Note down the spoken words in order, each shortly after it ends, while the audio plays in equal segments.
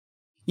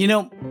You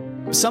know,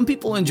 some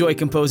people enjoy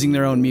composing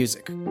their own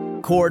music,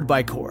 chord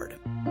by chord,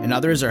 and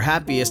others are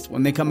happiest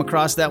when they come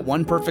across that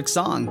one perfect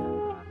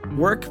song.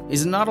 Work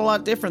is not a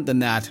lot different than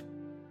that.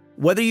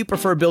 Whether you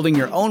prefer building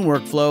your own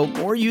workflow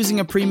or using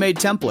a pre-made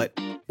template,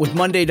 with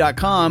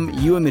Monday.com,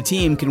 you and the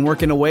team can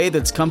work in a way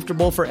that's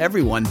comfortable for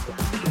everyone.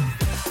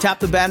 Tap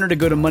the banner to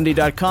go to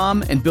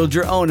Monday.com and build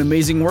your own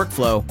amazing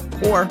workflow,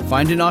 or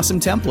find an awesome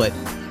template.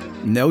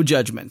 No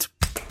judgment.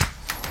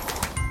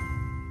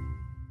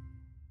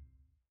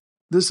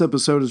 This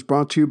episode is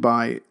brought to you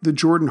by The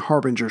Jordan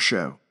Harbinger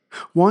Show.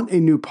 Want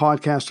a new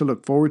podcast to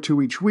look forward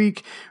to each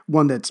week?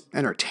 One that's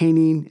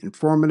entertaining,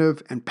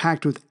 informative, and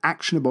packed with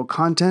actionable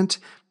content?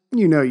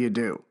 You know you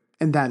do.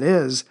 And that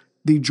is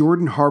The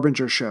Jordan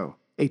Harbinger Show,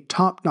 a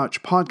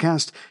top-notch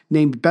podcast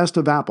named Best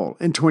of Apple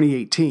in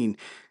 2018,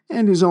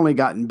 and has only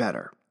gotten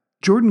better.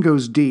 Jordan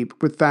goes deep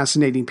with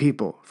fascinating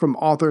people, from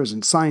authors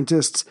and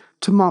scientists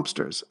to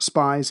mobsters,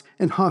 spies,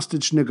 and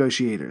hostage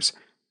negotiators.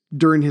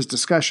 During his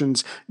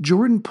discussions,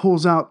 Jordan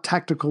pulls out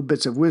tactical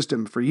bits of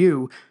wisdom for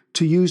you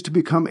to use to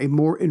become a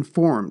more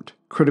informed,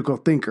 critical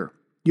thinker.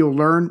 You'll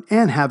learn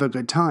and have a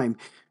good time.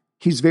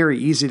 He's very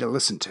easy to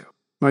listen to.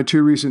 My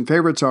two recent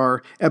favorites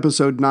are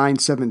Episode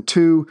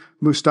 972,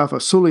 Mustafa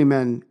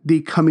Suleyman,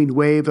 The Coming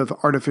Wave of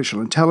Artificial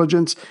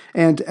Intelligence,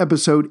 and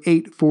Episode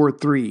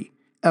 843,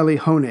 Elie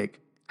Honig,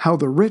 How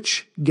the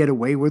Rich Get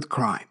Away with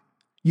Crime.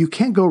 You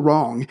can't go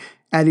wrong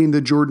adding The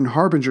Jordan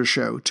Harbinger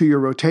Show to your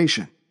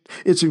rotation.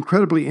 It's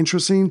incredibly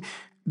interesting.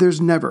 There's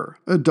never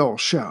a dull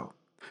show.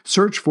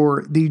 Search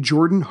for The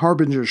Jordan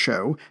Harbinger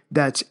Show,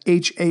 that's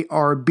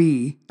Harb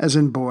as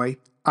in boy,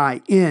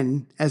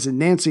 IN as in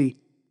Nancy,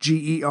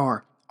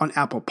 GER, on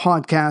Apple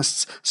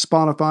Podcasts,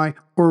 Spotify,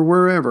 or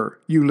wherever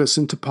you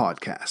listen to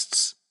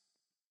podcasts.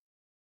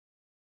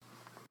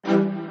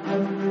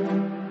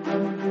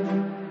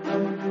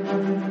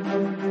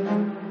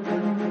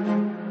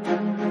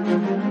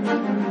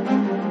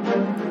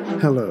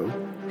 Hello,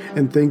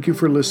 and thank you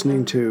for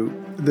listening to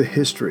The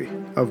History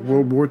of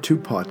World War II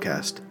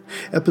podcast,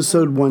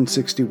 episode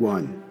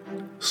 161,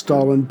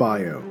 Stalin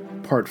Bio,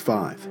 part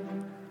 5,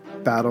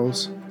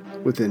 Battles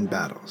Within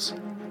Battles.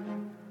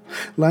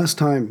 Last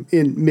time,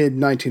 in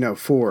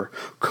mid-1904,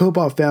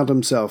 Koba found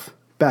himself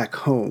back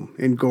home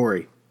in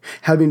Gori,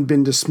 having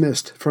been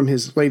dismissed from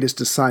his latest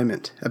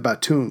assignment at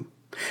Batum,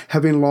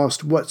 having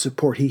lost what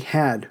support he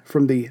had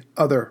from the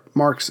other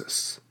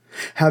Marxists,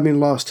 having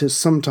lost his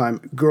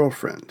sometime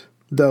girlfriend,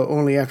 though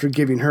only after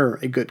giving her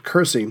a good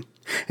cursing,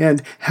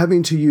 and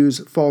having to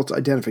use false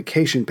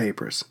identification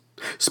papers,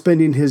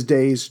 spending his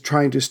days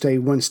trying to stay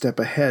one step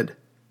ahead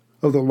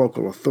of the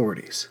local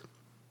authorities.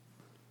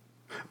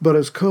 But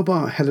as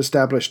Koba had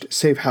established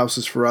safe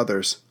houses for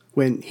others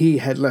when he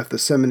had left the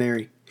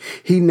seminary,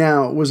 he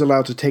now was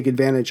allowed to take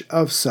advantage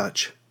of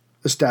such,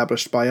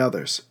 established by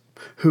others,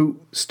 who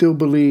still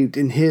believed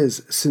in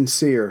his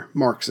sincere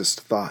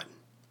Marxist thought.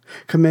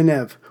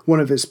 Kamenev, one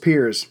of his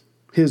peers,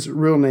 his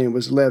real name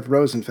was Lev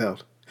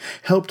Rosenfeld,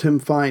 helped him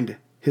find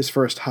his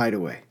first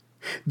hideaway.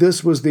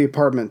 This was the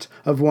apartment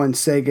of one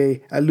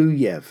Sergei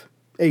Aluyev,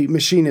 a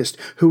machinist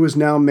who was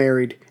now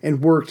married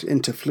and worked in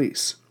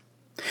Tiflis.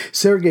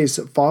 Sergei's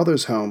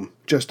father's home,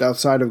 just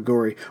outside of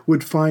Gori,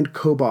 would find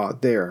Koba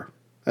there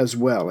as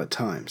well at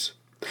times.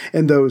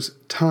 And those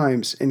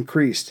times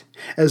increased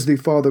as the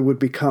father would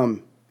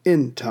become,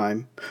 in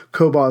time,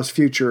 Koba's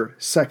future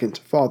second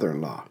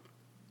father-in-law.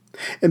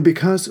 And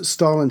because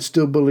Stalin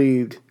still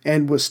believed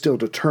and was still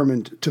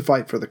determined to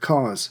fight for the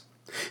cause,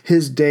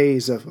 his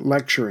days of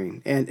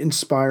lecturing and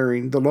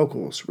inspiring the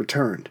locals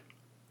returned.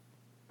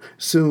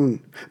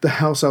 Soon, the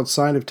house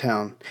outside of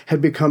town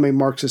had become a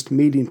Marxist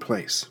meeting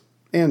place,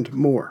 and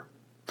more.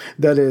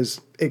 That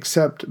is,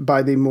 except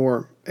by the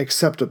more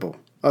acceptable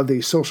of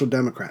the Social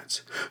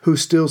Democrats, who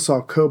still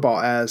saw Koba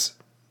as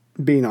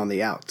being on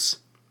the outs.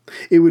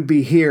 It would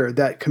be here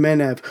that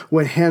Kamenev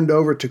would hand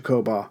over to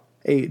Koba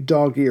a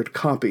dog-eared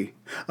copy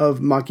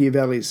of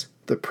Machiavelli's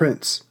The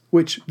Prince,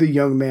 which the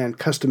young man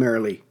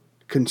customarily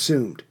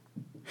consumed.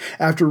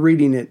 After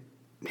reading it,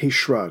 he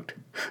shrugged,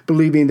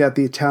 believing that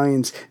the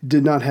Italians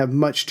did not have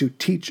much to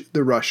teach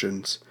the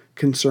Russians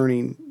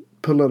concerning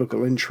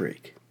political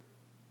intrigue.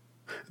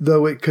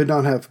 Though it could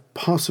not have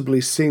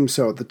possibly seemed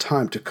so at the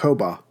time to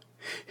Koba,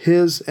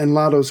 his and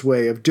Lato's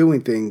way of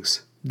doing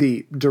things,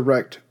 the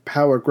direct,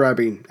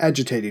 power-grabbing,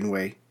 agitating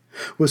way,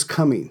 was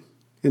coming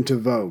into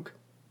vogue.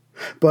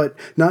 But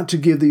not to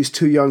give these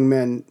two young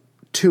men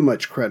too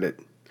much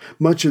credit,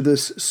 much of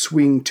this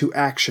swing to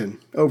action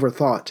over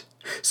thought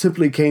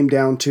simply came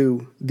down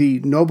to the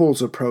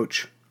nobles'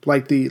 approach,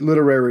 like the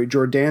literary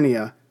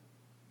Jordania,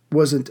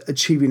 wasn't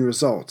achieving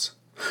results.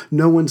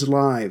 No one's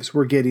lives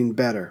were getting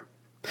better.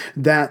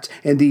 That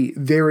and the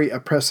very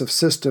oppressive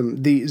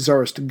system the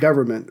Tsarist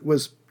government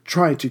was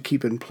trying to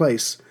keep in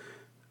place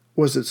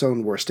was its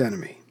own worst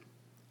enemy.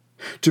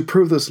 To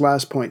prove this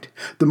last point,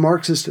 the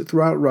Marxists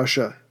throughout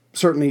Russia,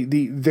 certainly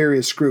the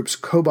various groups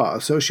Koba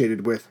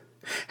associated with,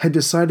 had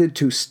decided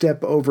to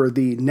step over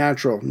the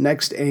natural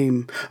next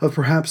aim of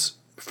perhaps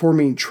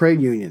forming trade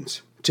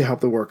unions to help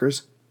the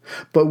workers,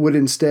 but would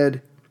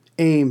instead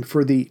aim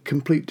for the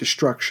complete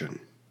destruction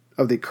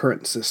of the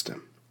current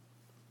system.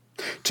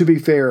 To be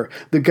fair,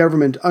 the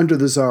government under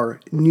the Tsar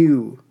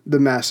knew the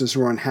masses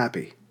were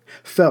unhappy,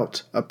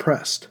 felt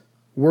oppressed,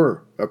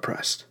 were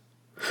oppressed.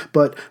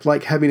 But,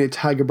 like having a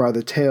tiger by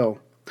the tail,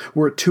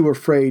 were too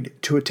afraid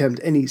to attempt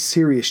any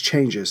serious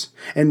changes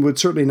and would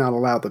certainly not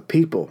allow the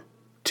people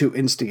to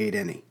instigate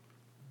any.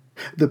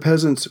 The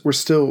peasants were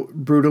still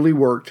brutally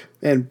worked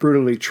and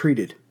brutally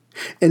treated.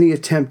 Any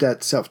attempt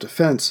at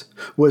self-defense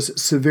was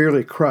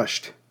severely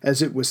crushed,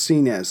 as it was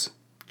seen as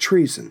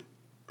treason.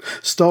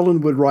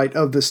 Stalin would write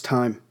of this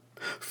time,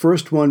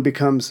 "First one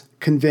becomes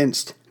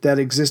convinced that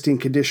existing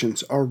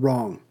conditions are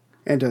wrong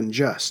and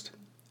unjust.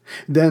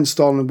 Then,"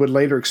 Stalin would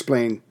later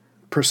explain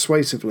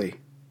persuasively,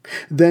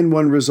 "then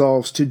one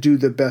resolves to do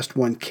the best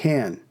one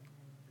can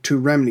to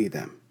remedy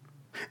them."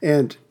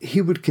 And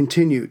he would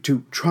continue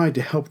to try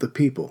to help the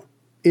people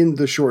in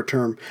the short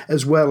term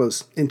as well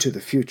as into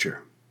the future.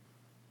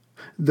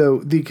 Though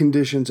the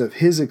conditions of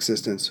his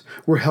existence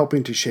were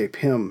helping to shape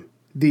him,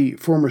 the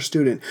former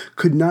student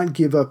could not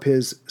give up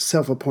his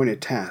self-appointed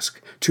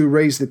task to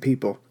raise the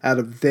people out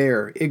of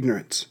their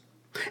ignorance.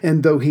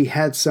 And though he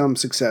had some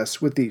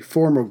success with the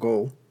former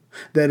goal,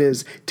 that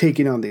is,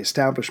 taking on the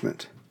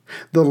establishment,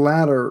 the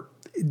latter,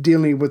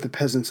 dealing with the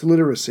peasants'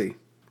 literacy,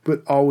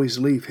 would always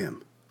leave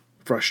him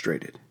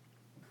frustrated.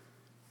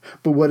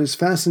 But what is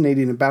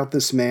fascinating about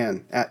this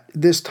man at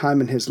this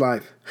time in his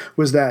life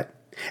was that,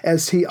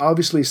 as he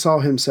obviously saw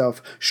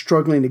himself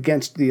struggling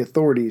against the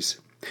authorities,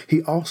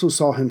 he also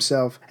saw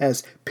himself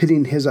as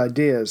pitting his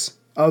ideas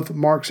of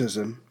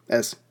Marxism,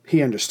 as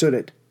he understood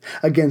it,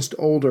 against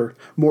older,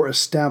 more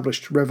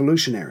established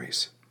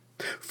revolutionaries.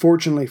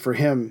 Fortunately for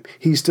him,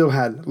 he still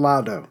had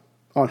Laudo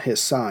on his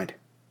side,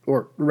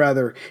 or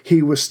rather,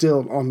 he was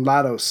still on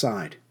Laudo's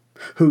side,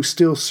 who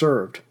still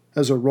served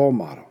as a role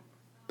model.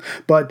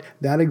 But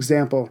that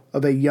example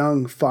of a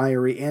young,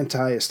 fiery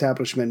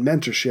anti-establishment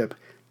mentorship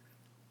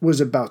was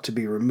about to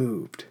be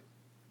removed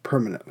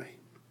permanently.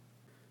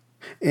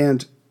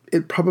 And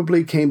it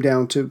probably came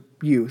down to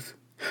youth,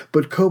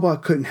 but Koba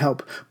couldn't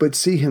help but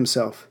see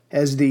himself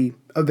as the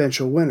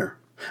eventual winner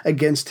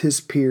against his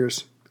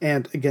peers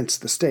and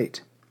against the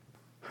state.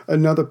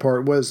 Another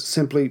part was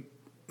simply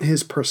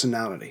his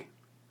personality.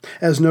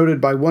 As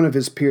noted by one of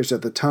his peers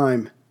at the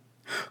time,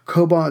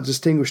 Koba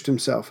distinguished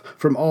himself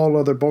from all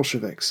other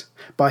Bolsheviks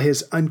by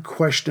his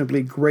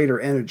unquestionably greater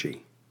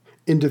energy,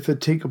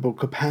 indefatigable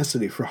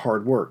capacity for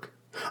hard work,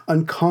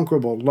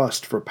 unconquerable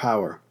lust for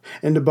power,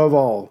 and above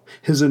all,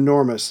 his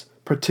enormous,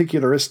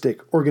 particularistic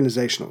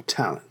organizational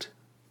talent.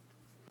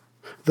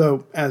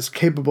 Though as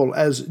capable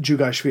as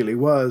Djougashvili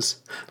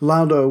was,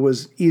 Laudo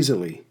was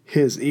easily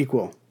his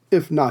equal,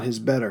 if not his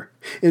better,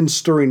 in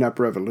stirring up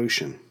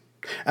revolution.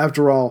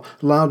 After all,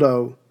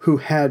 Laudo, who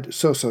had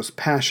Soso's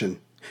passion,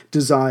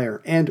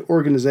 desire, and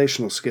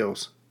organizational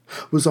skills,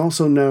 was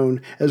also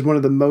known as one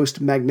of the most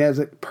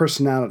magnetic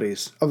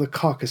personalities of the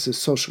Caucasus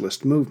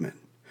socialist movement.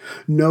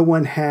 No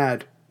one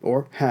had,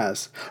 or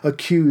has,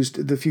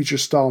 accused the future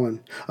Stalin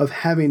of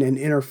having an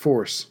inner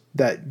force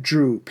that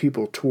drew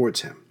people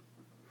towards him.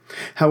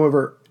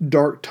 However,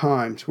 dark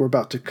times were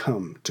about to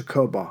come to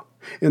Koba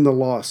in the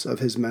loss of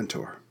his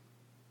mentor.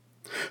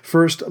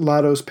 First,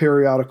 Laudo's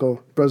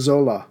periodical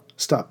Brazola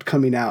stopped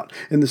coming out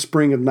in the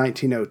spring of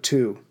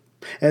 1902,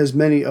 as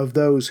many of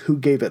those who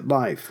gave it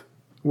life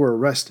were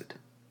arrested.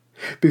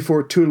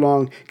 Before too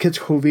long,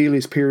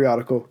 Ketschkovili's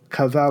periodical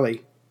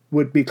Cavalli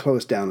would be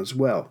closed down as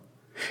well.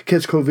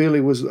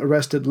 Ketschkovili was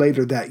arrested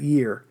later that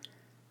year,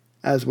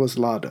 as was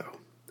Laudo,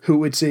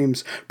 who, it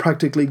seems,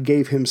 practically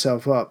gave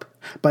himself up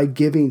by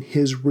giving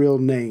his real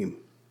name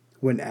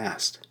when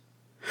asked.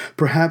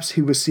 Perhaps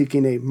he was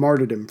seeking a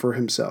martyrdom for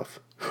himself,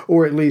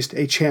 or at least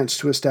a chance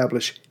to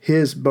establish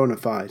his bona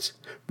fides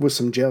with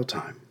some jail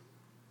time.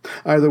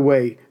 Either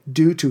way,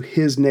 due to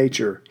his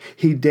nature,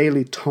 he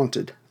daily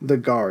taunted the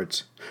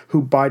guards,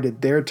 who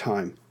bided their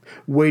time,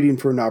 waiting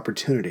for an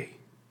opportunity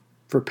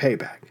for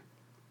payback.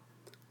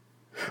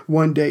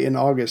 One day in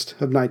August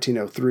of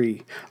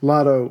 1903,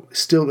 Laudo,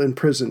 still in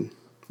prison,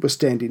 was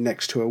standing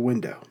next to a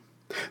window.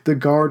 The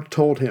guard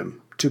told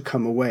him to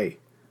come away.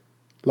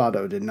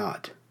 Laudo did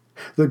not.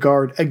 The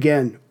guard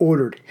again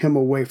ordered him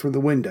away from the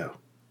window.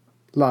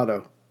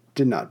 Laudo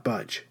did not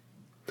budge.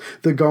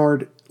 The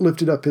guard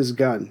lifted up his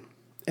gun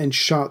and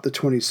shot the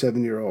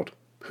 27-year-old,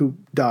 who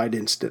died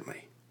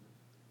instantly.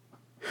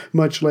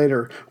 Much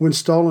later, when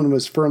Stalin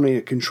was firmly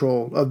in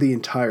control of the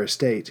entire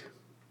state,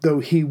 though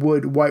he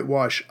would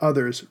whitewash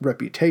others'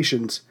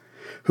 reputations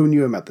who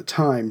knew him at the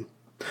time,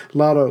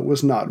 Laudo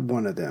was not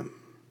one of them.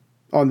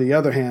 On the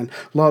other hand,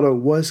 Laudo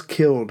was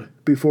killed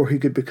before he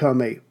could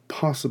become a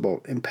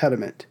possible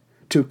impediment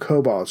to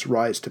Koba's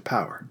rise to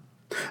power.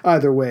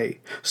 Either way,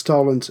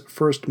 Stalin's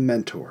first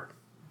mentor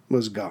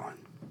was gone.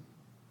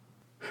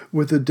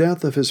 With the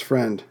death of his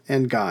friend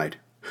and guide,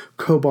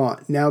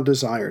 Koba now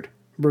desired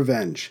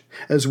revenge,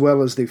 as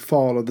well as the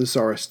fall of the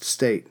Tsarist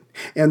state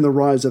and the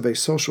rise of a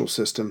social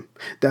system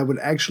that would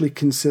actually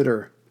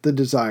consider the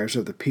desires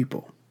of the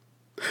people.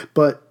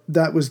 But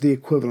that was the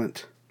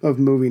equivalent of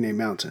moving a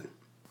mountain.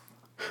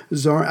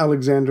 Tsar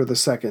Alexander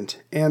II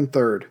and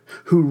III,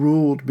 who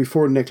ruled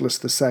before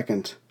Nicholas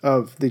II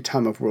of the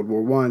time of World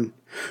War I,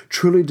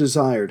 truly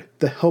desired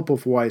the help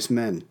of wise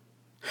men,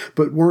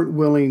 but weren't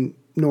willing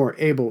nor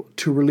able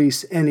to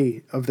release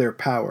any of their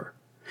power.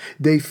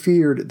 They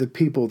feared the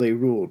people they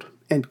ruled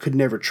and could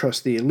never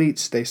trust the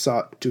elites they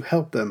sought to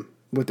help them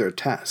with their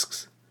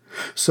tasks.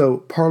 So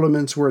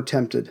parliaments were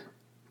attempted,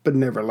 but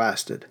never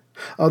lasted.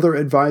 Other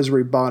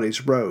advisory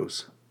bodies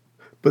rose,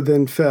 but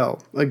then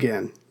fell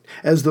again,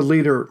 as the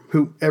leader,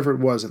 whoever it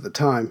was at the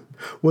time,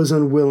 was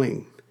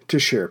unwilling to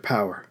share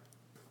power.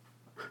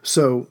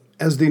 So,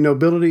 as the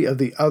nobility of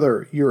the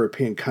other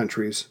European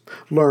countries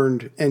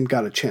learned and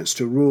got a chance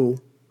to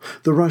rule,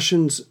 the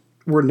Russians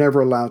were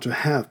never allowed to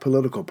have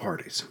political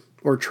parties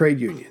or trade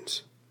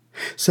unions.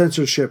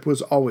 Censorship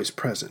was always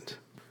present,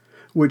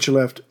 which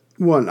left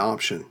one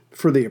option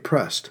for the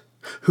oppressed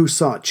who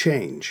sought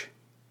change: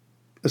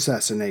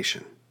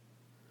 assassination.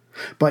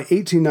 By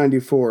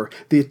 1894,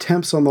 the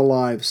attempts on the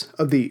lives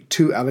of the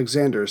two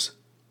Alexanders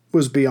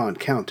was beyond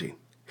counting,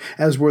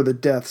 as were the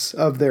deaths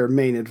of their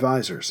main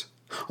advisors,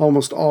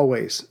 almost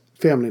always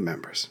family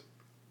members.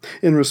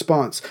 In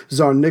response,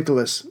 Tsar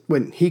Nicholas,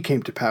 when he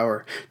came to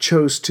power,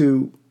 chose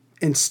to,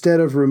 instead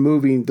of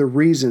removing the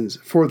reasons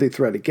for the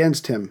threat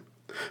against him,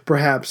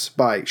 perhaps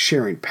by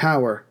sharing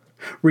power,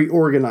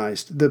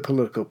 reorganized the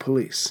political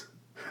police,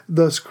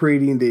 thus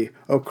creating the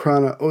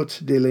Ochrana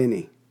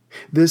Oddelenie.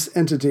 This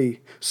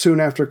entity, soon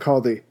after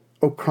called the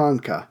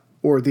Ochranka,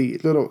 or the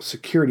Little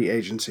Security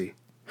Agency,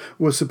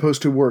 was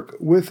supposed to work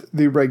with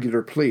the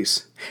regular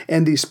police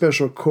and the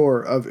Special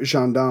Corps of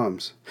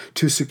Gendarmes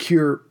to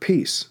secure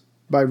peace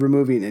by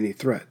removing any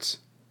threats.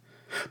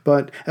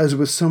 But as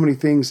with so many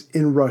things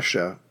in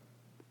Russia,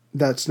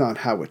 that's not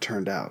how it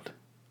turned out.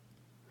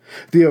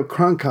 The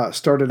Ochranka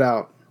started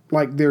out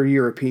like their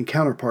European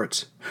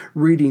counterparts,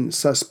 reading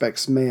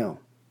suspects' mail,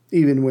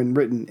 even when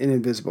written in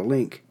invisible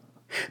ink.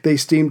 They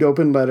steamed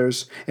open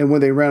letters, and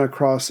when they ran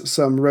across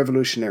some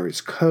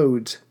revolutionaries'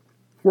 codes,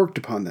 worked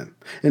upon them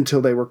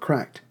until they were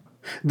cracked,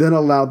 then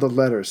allowed the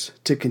letters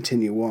to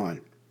continue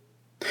on.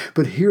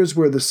 But here's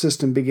where the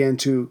system began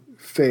to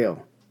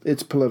fail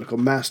its political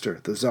master,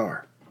 the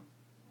Tsar.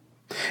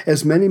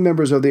 As many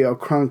members of the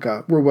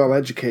Ochranka were well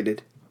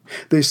educated,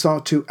 they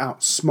sought to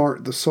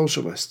outsmart the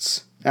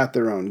socialists at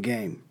their own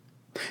game.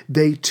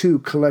 They too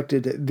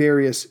collected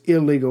various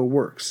illegal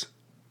works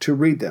to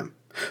read them,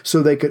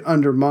 so they could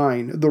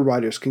undermine the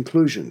writer's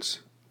conclusions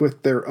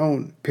with their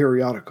own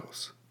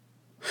periodicals.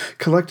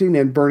 Collecting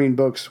and burning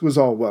books was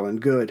all well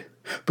and good,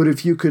 but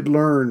if you could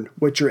learn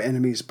what your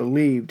enemies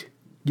believed,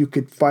 you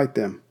could fight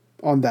them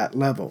on that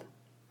level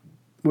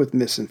with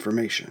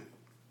misinformation.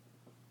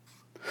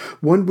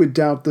 One would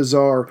doubt the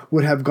Tsar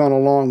would have gone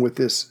along with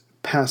this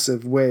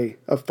passive way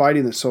of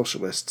fighting the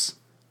socialists,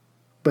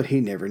 but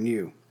he never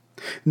knew.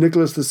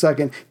 Nicholas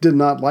II did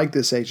not like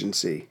this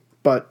agency,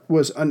 but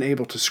was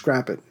unable to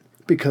scrap it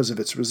because of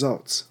its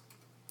results.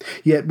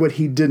 Yet what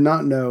he did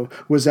not know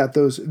was that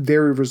those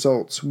very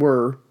results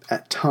were,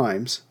 at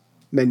times,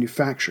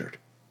 manufactured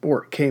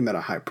or came at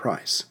a high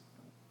price.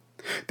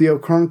 The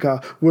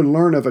Ochranka would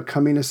learn of a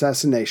coming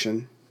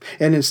assassination,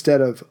 and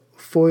instead of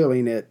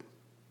foiling it,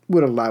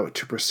 would allow it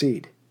to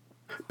proceed,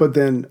 but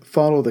then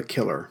follow the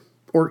killer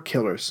or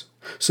killers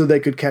so they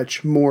could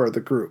catch more of the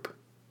group.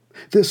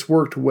 This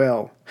worked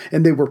well,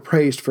 and they were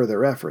praised for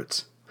their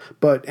efforts,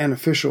 but an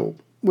official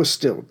was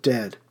still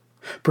dead,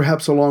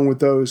 perhaps along with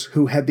those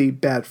who had the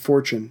bad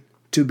fortune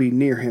to be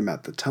near him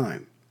at the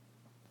time.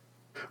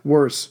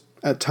 Worse,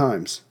 at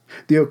times,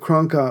 the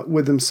Ochranka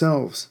would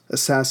themselves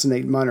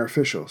assassinate minor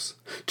officials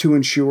to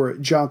ensure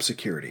job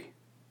security.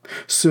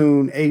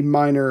 Soon, a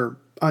minor,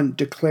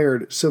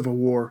 undeclared civil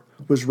war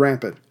was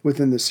rampant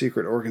within the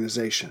secret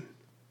organization.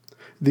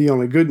 The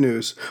only good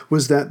news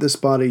was that this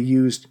body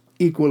used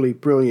equally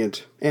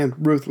brilliant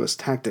and ruthless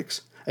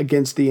tactics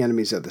against the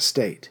enemies of the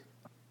state.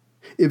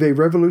 If a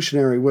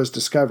revolutionary was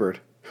discovered,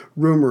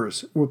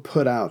 rumors were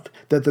put out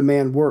that the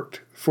man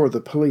worked for the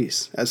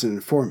police as an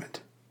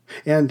informant.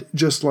 And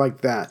just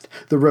like that,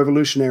 the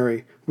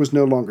revolutionary was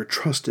no longer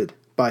trusted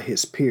by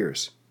his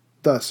peers,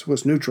 thus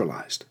was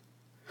neutralized.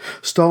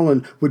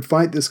 Stalin would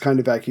fight this kind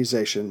of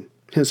accusation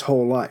his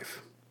whole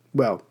life,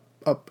 well,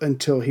 up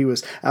until he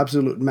was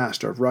absolute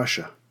master of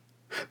Russia.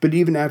 But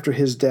even after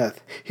his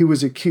death, he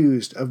was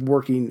accused of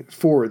working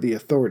for the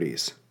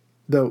authorities,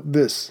 though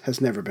this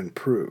has never been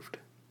proved.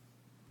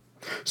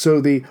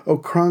 So the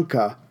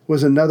Ochranka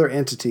was another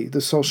entity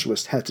the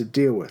socialists had to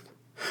deal with.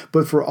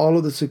 But for all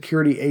of the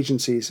security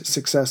agency's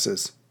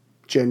successes,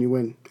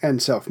 genuine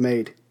and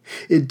self-made,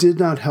 it did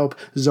not help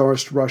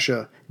Tsarist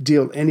Russia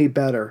deal any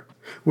better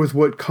with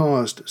what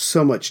caused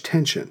so much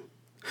tension,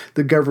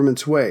 the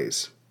government's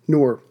ways,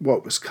 nor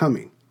what was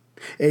coming,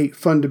 a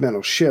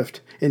fundamental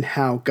shift in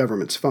how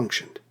governments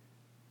functioned.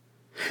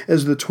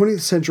 As the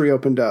 20th century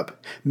opened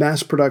up,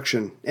 mass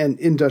production and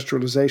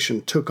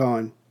industrialization took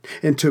on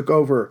and took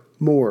over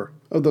more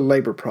of the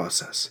labor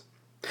process.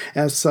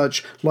 As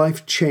such,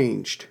 life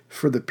changed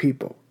for the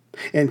people,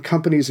 and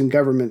companies and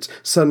governments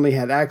suddenly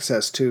had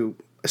access to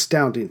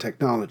astounding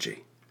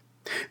technology.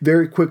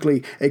 Very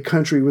quickly, a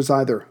country was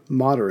either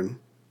modern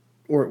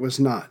or it was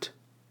not.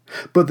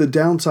 But the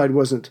downside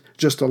wasn't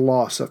just a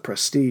loss of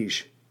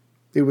prestige.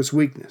 It was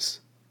weakness,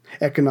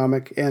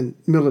 economic and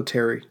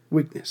military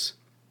weakness.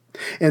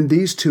 And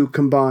these two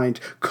combined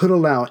could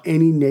allow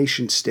any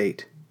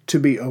nation-state to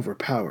be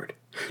overpowered,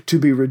 to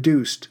be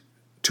reduced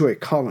to a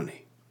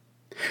colony.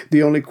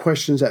 The only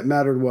questions that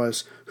mattered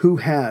was who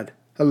had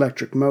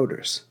electric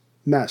motors,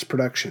 mass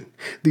production,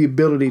 the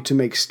ability to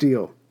make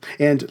steel,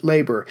 and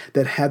labor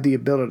that had the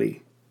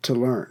ability to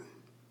learn.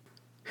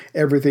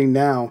 Everything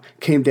now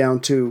came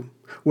down to,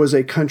 was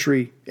a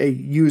country a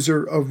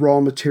user of raw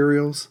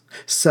materials,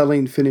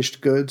 selling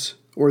finished goods,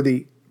 or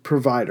the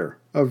provider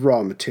of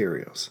raw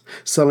materials,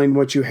 selling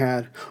what you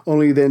had,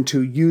 only then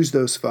to use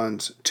those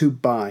funds to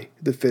buy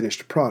the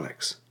finished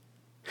products?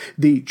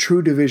 The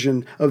true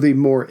division of the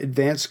more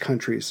advanced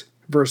countries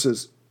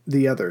versus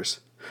the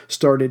others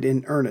started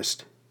in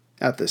earnest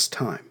at this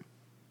time.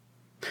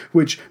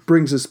 Which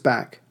brings us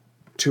back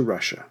to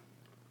Russia.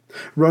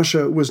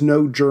 Russia was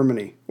no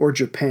Germany or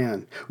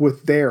Japan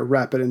with their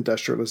rapid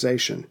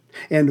industrialization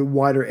and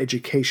wider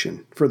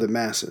education for the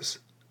masses.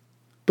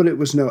 But it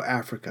was no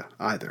Africa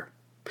either.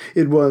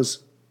 It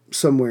was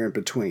somewhere in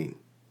between.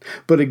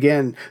 But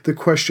again, the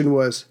question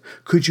was,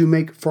 could you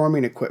make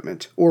farming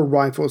equipment or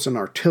rifles and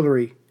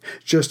artillery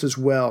just as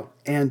well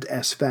and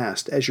as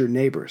fast as your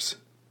neighbors?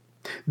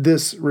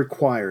 This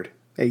required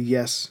a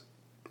yes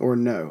or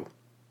no.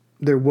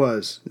 There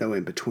was no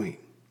in between.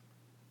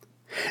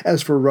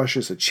 As for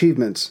Russia's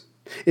achievements,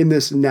 in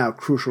this now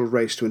crucial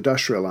race to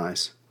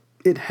industrialize,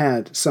 it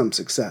had some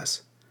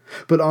success,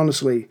 but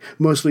honestly,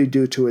 mostly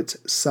due to its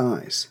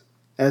size,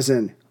 as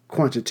in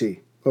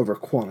quantity over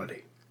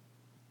quality.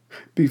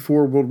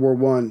 Before World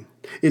War I,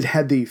 it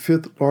had the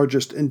fifth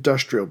largest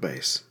industrial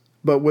base,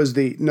 but was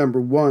the number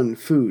one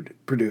food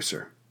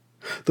producer.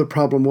 The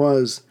problem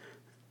was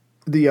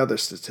the other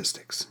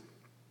statistics.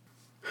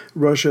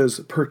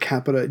 Russia's per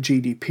capita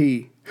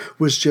GDP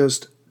was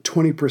just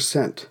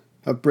 20%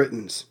 of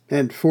Britain's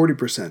and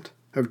 40%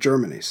 of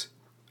Germany's.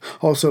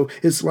 Also,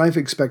 its life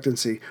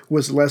expectancy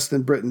was less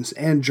than Britain's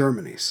and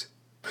Germany's,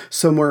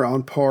 somewhere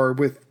on par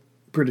with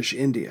British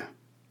India.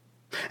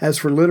 As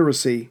for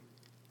literacy,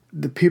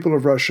 the people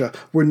of Russia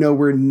were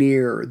nowhere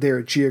near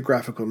their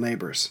geographical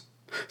neighbors,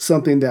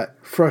 something that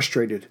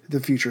frustrated the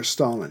future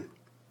Stalin.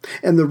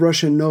 And the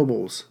Russian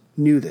nobles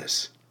knew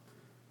this.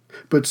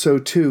 But so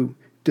too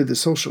did the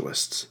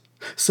socialists.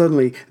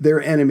 Suddenly,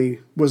 their enemy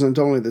wasn't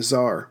only the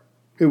Tsar,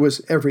 it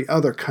was every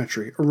other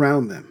country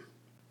around them.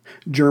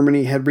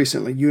 Germany had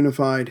recently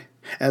unified,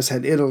 as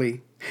had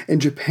Italy,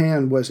 and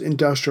Japan was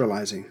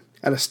industrializing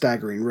at a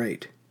staggering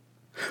rate.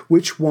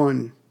 Which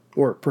one,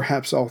 or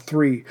perhaps all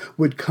three,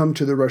 would come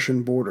to the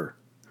Russian border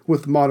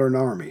with modern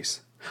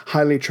armies,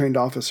 highly trained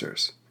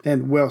officers,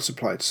 and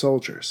well-supplied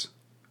soldiers?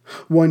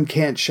 One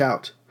can't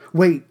shout,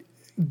 "Wait,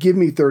 give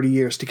me 30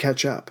 years to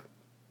catch up."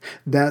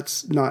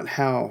 That's not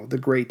how the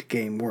great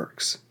game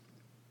works.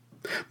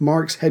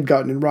 Marx had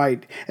gotten it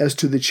right as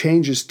to the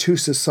changes to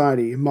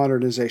society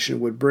modernization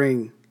would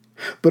bring,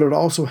 but it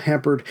also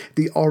hampered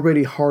the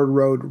already hard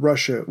road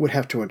Russia would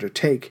have to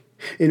undertake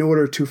in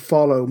order to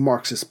follow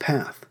Marx's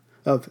path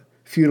of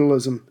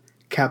feudalism,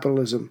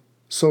 capitalism,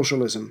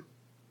 socialism,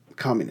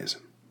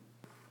 communism.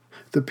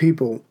 The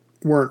people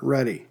weren't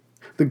ready.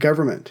 The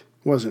government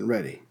wasn't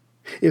ready.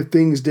 If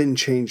things didn't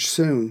change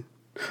soon,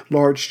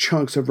 large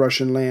chunks of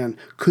Russian land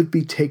could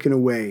be taken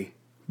away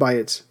by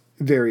its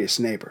various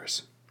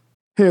neighbors.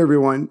 Hey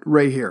everyone,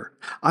 Ray here.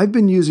 I've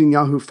been using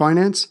Yahoo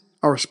Finance,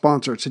 our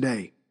sponsor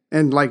today.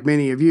 And like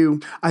many of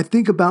you, I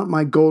think about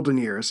my golden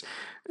years,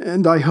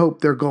 and I hope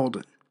they're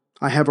golden.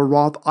 I have a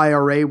Roth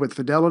IRA with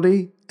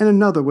Fidelity and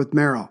another with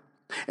Merrill,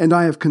 and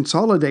I have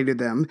consolidated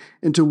them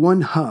into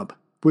one hub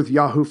with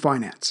Yahoo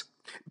Finance.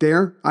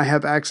 There, I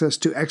have access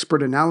to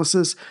expert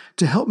analysis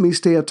to help me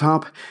stay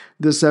atop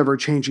this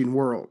ever-changing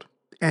world.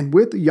 And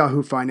with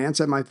Yahoo Finance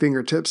at my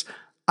fingertips,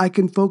 I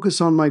can focus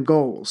on my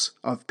goals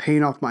of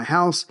paying off my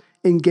house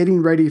and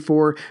getting ready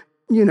for,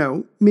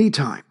 me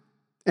time.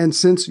 And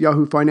since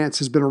Yahoo Finance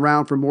has been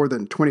around for more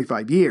than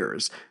 25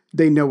 years,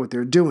 they know what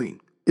they're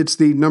doing. It's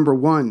the number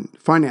one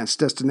finance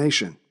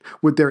destination,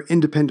 with their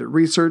independent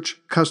research,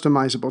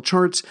 customizable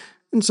charts,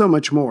 and so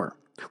much more.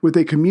 With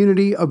a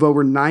community of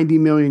over 90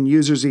 million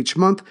users each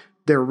month,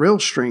 their real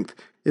strength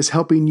is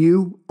helping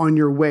you on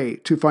your way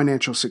to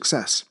financial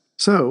success.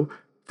 So,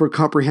 for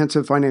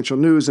comprehensive financial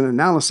news and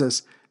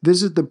analysis,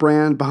 visit the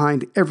brand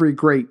behind every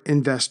great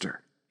investor,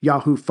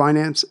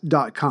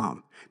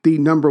 yahoofinance.com, the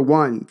number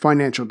one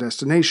financial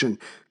destination,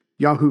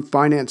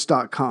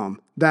 yahoofinance.com.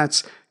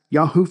 That's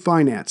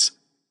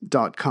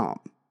yahoofinance.com.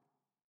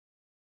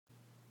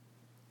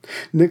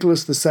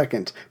 Nicholas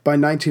II, by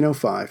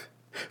 1905,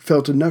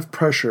 felt enough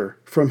pressure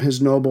from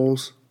his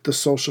nobles, the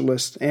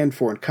socialists, and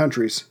foreign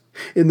countries,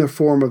 in the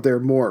form of their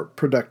more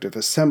productive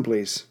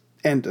assemblies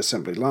and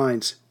assembly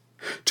lines,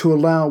 to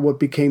allow what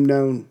became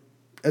known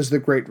as the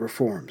Great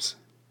Reforms.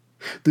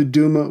 The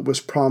Duma was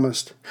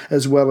promised,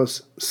 as well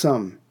as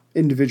some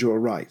individual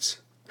rights.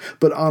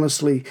 But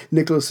honestly,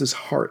 Nicholas's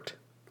heart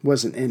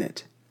wasn't in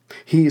it.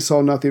 He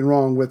saw nothing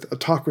wrong with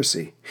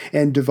autocracy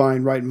and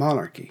divine right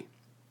monarchy.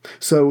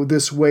 So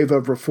this wave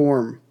of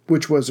reform,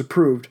 which was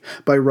approved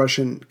by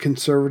Russian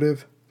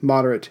conservative,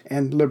 moderate,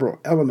 and liberal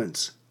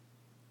elements,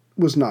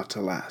 was not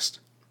to last.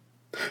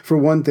 For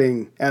one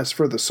thing, as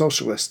for the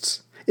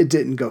socialists, it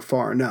didn't go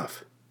far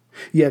enough.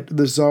 Yet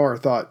the Tsar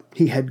thought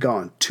he had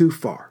gone too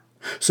far,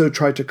 so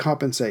tried to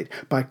compensate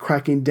by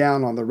cracking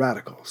down on the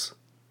radicals.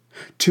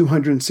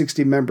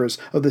 260 members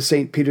of the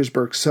St.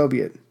 Petersburg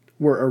Soviet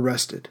were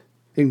arrested,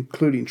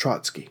 including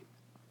Trotsky.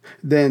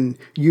 Then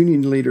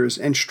union leaders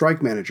and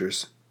strike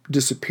managers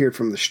disappeared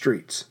from the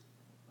streets.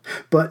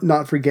 But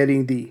not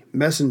forgetting the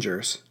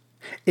messengers,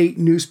 8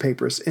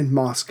 newspapers in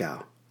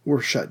Moscow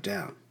were shut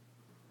down.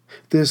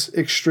 This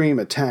extreme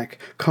attack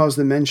caused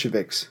the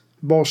Mensheviks,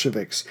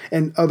 Bolsheviks,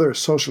 and other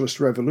socialist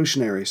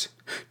revolutionaries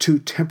to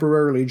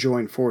temporarily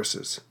join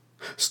forces,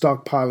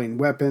 stockpiling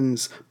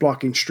weapons,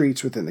 blocking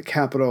streets within the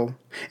capital,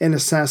 and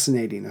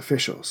assassinating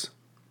officials.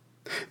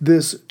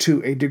 This,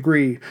 to a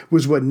degree,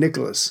 was what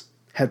Nicholas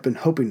had been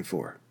hoping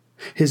for.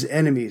 His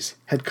enemies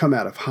had come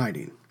out of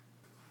hiding.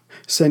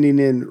 Sending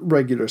in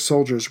regular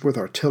soldiers with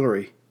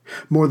artillery,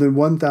 more than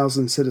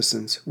 1,000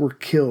 citizens were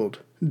killed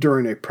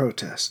during a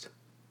protest.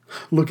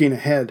 Looking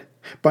ahead,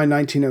 by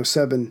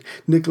 1907,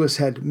 Nicholas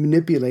had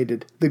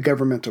manipulated the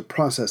governmental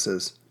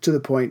processes to the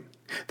point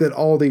that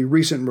all the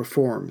recent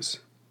reforms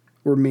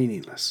were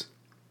meaningless.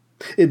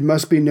 It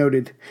must be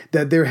noted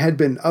that there had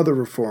been other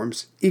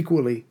reforms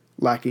equally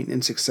lacking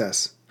in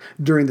success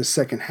during the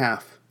second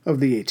half of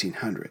the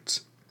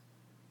 1800s.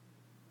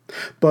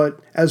 But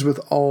as with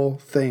all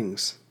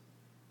things,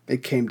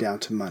 it came down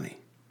to money.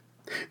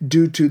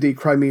 Due to the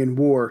Crimean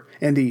War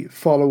and the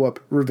follow-up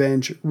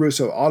revenge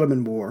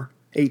Russo-Ottoman War,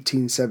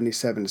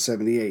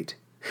 1877-78,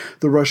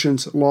 the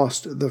Russians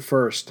lost the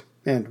first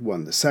and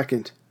won the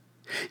second.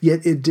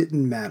 Yet it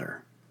didn't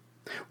matter.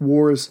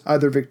 Wars,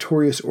 either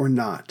victorious or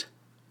not,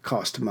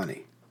 cost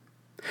money.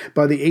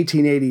 By the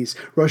 1880s,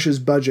 Russia's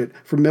budget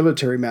for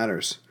military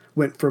matters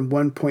went from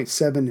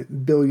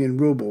 1.7 billion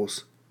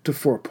rubles to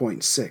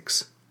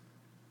 4.6.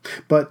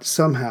 But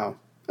somehow,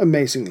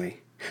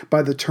 amazingly,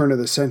 by the turn of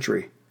the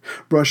century,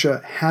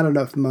 Russia had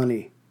enough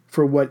money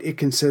for what it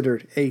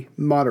considered a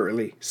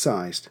moderately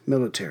sized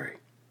military.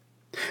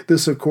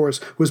 This, of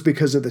course, was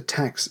because of the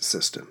tax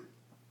system,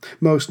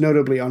 most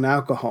notably on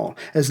alcohol,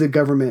 as the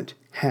government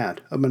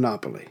had a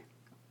monopoly.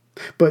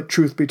 But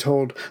truth be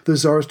told, the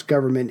Tsarist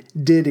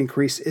government did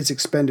increase its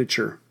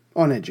expenditure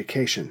on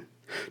education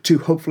to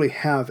hopefully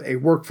have a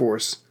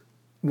workforce,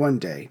 one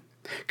day,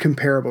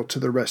 comparable to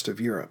the rest of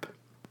Europe.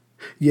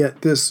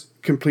 Yet this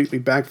completely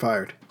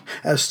backfired,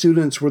 as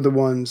students were the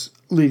ones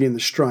leading the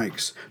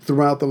strikes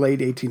throughout the late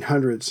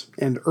 1800s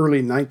and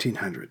early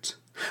 1900s,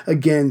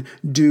 again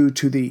due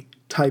to the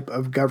type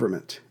of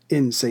government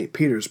in St.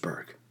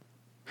 Petersburg.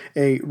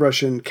 A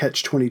Russian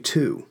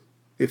catch-22,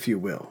 if you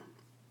will.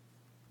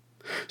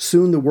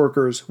 Soon the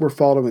workers were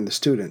following the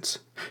students,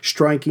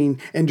 striking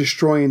and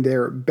destroying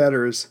their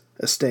betters'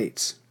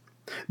 estates.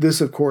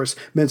 This, of course,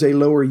 meant a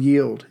lower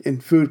yield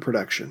in food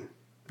production,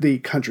 the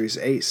country's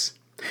ace.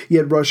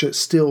 Yet Russia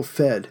still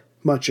fed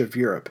much of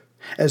Europe,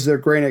 as their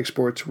grain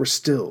exports were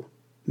still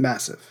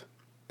massive.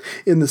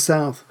 In the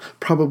south,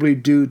 probably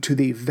due to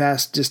the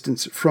vast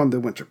distance from the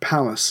Winter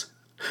Palace,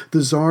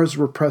 the Tsar's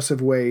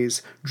repressive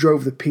ways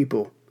drove the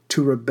people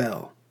to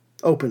rebel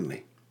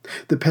openly.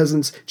 The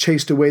peasants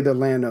chased away the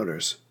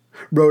landowners,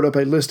 wrote up a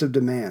list of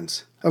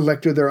demands,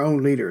 elected their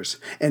own leaders,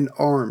 and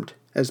armed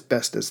as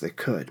best as they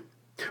could,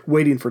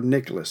 waiting for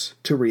Nicholas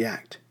to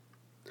react.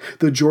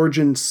 The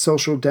Georgian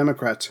Social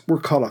Democrats were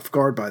caught off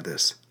guard by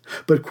this,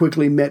 but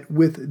quickly met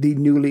with the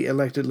newly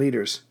elected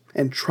leaders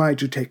and tried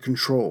to take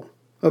control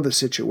of the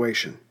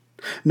situation,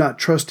 not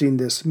trusting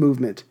this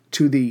movement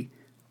to the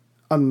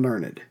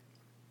unlearned.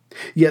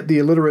 Yet the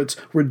illiterates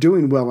were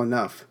doing well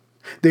enough.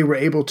 They were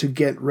able to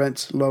get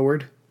rents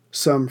lowered,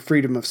 some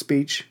freedom of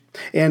speech,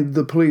 and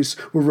the police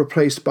were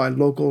replaced by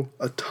local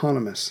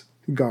autonomous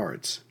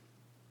guards.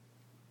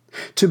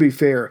 To be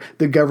fair,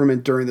 the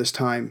government during this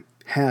time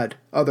had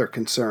other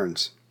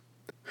concerns.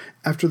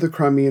 After the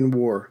Crimean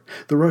War,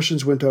 the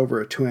Russians went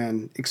over to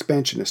an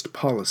expansionist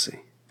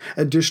policy.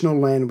 Additional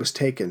land was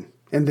taken,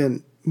 and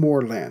then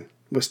more land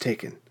was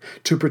taken,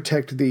 to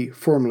protect the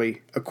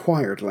formerly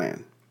acquired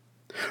land.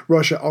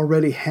 Russia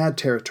already had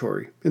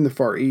territory in the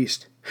Far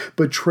East,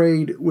 but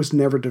trade was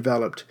never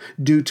developed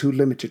due to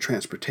limited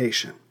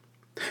transportation.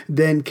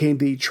 Then came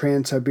the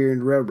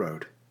Trans-Siberian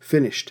Railroad,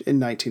 finished in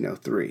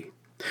 1903.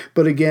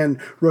 But again,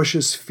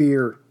 Russia's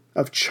fear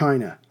of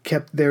China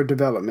kept their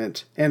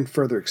development and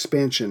further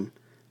expansion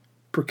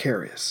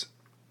precarious.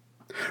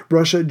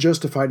 Russia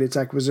justified its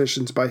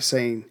acquisitions by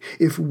saying,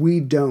 if we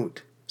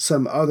don't,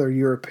 some other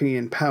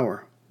European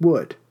power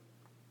would,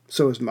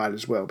 so it might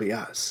as well be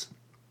us.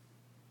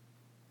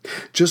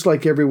 Just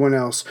like everyone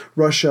else,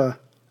 Russia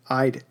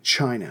eyed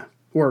China,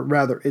 or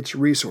rather its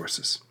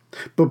resources.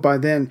 But by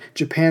then,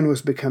 Japan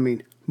was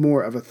becoming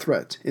more of a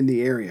threat in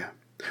the area,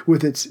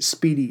 with its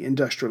speedy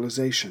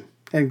industrialization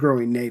and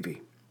growing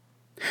navy.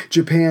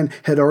 Japan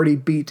had already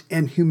beat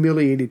and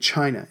humiliated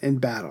China in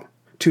battle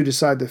to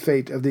decide the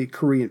fate of the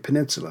Korean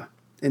Peninsula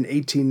in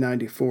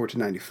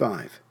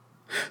 1894-95.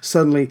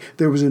 Suddenly,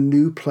 there was a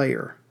new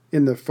player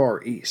in the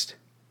Far East.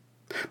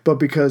 But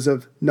because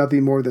of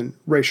nothing more than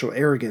racial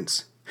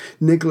arrogance,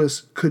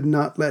 Nicholas could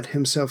not let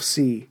himself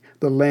see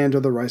the land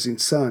of the rising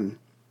sun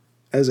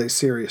as a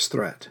serious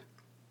threat.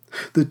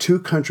 The two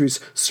countries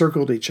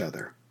circled each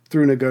other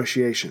through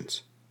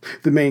negotiations.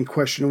 The main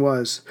question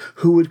was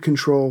who would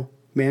control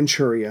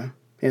Manchuria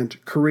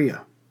and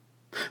Korea.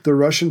 The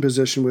Russian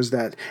position was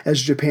that,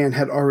 as Japan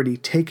had already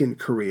taken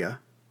Korea,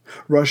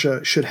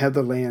 Russia should have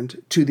the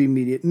land to the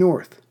immediate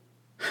north.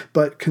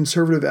 But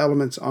conservative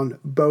elements on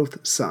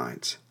both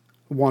sides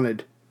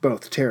wanted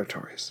both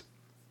territories.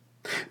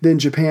 Then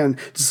Japan,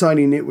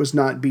 deciding it was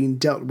not being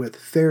dealt with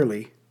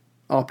fairly,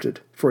 opted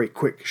for a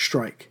quick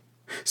strike,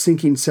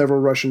 sinking several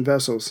Russian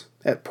vessels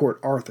at Port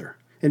Arthur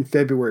in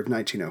February of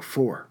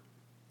 1904.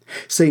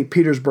 St.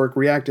 Petersburg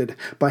reacted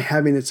by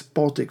having its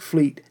Baltic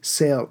fleet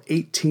sail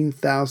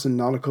 18,000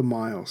 nautical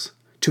miles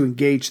to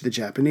engage the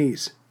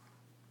Japanese.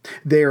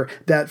 There,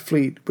 that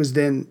fleet was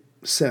then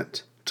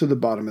sent to the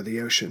bottom of the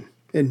ocean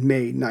in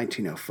May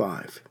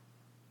 1905.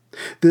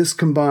 This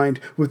combined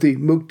with the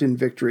Mukden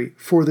victory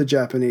for the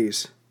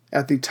Japanese,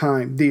 at the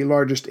time the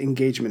largest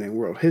engagement in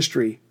world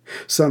history,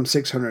 some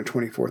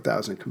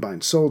 624,000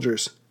 combined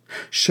soldiers,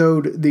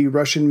 showed the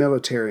Russian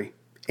military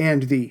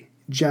and the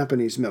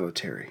Japanese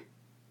military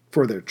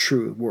for their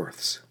true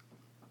worths.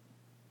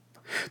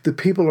 The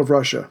people of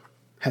Russia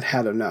had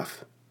had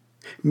enough.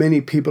 Many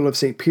people of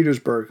St.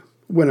 Petersburg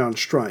went on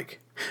strike,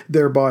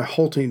 thereby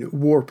halting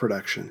war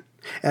production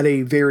at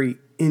a very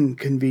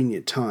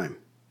inconvenient time,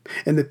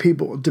 and the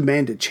people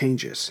demanded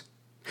changes.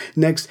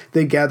 Next,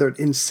 they gathered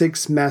in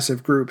 6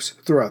 massive groups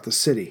throughout the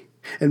city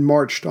and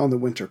marched on the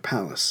Winter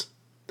Palace.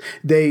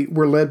 They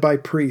were led by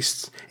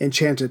priests and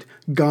chanted,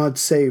 "God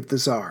save the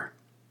Tsar."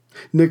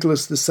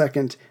 Nicholas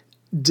II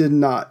did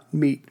not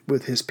meet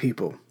with his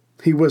people.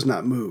 He was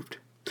not moved.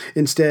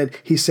 Instead,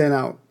 he sent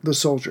out the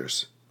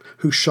soldiers,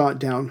 who shot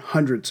down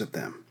hundreds of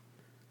them,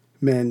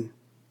 men,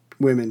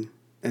 women,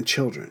 and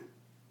children.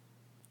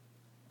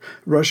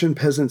 Russian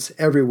peasants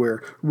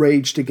everywhere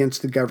raged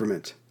against the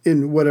government,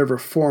 in whatever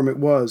form it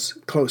was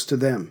close to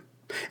them,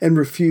 and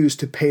refused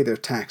to pay their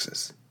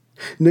taxes.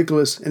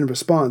 Nicholas, in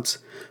response,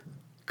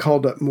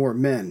 called up more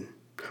men,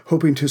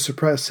 hoping to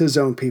suppress his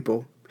own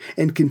people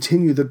and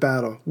continue the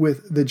battle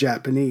with the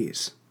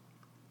Japanese.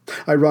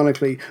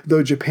 Ironically,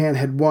 though Japan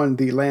had won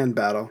the land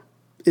battle,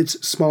 its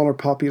smaller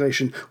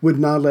population would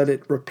not let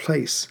it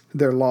replace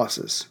their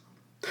losses.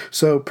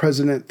 So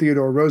President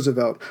Theodore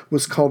Roosevelt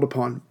was called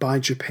upon by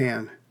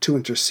Japan to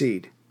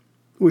intercede,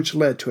 which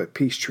led to a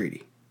peace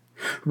treaty.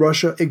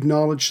 Russia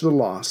acknowledged the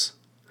loss,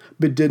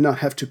 but did not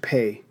have to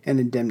pay an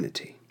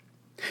indemnity.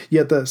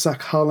 Yet the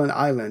Sakhalin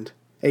Island,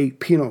 a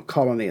penal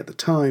colony at the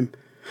time,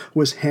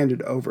 was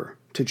handed over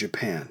to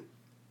Japan.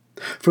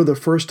 For the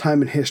first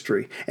time in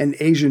history, an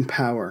Asian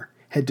power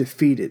had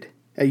defeated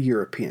a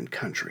European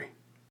country.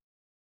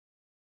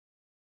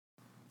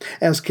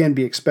 As can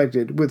be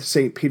expected with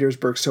St.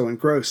 Petersburg so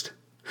engrossed,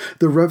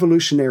 the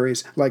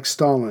revolutionaries like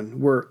Stalin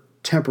were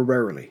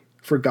temporarily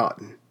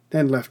forgotten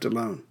and left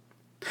alone,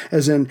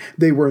 as in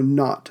they were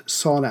not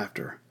sought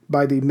after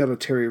by the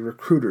military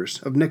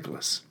recruiters of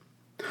Nicholas.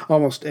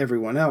 Almost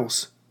everyone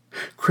else,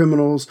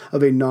 criminals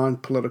of a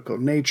non-political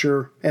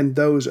nature and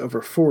those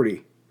over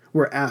 40,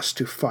 were asked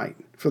to fight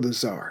for the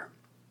Tsar.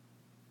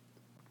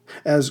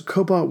 As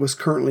Kopa was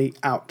currently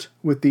out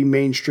with the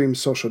mainstream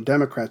Social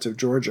Democrats of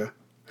Georgia,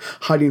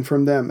 hiding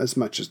from them as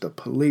much as the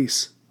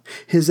police,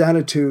 his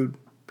attitude,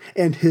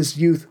 and his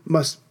youth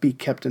must be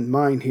kept in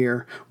mind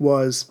here,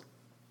 was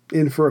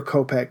in for a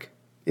kopeck,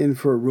 in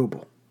for a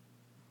ruble.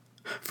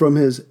 From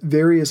his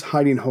various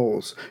hiding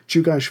holes,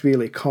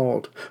 Djugashvili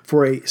called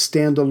for a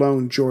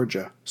standalone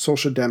Georgia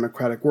Social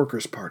Democratic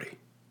Workers' Party.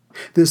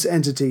 This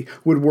entity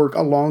would work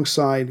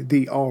alongside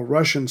the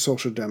all-Russian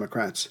Social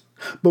Democrats,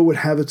 but would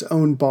have its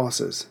own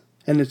bosses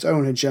and its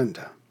own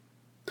agenda.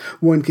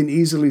 One can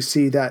easily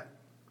see that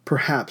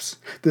perhaps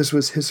this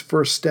was his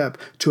first step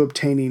to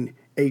obtaining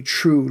a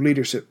true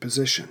leadership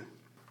position.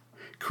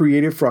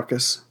 Create a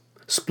fracas,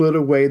 split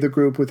away the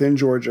group within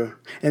Georgia,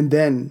 and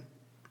then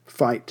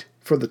fight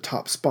for the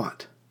top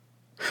spot.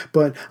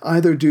 But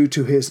either due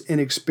to his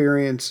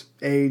inexperience,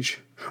 age,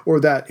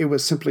 or that it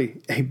was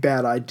simply a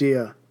bad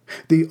idea,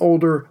 the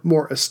older,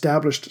 more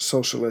established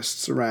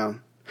socialists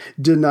around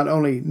did not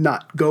only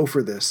not go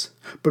for this,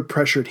 but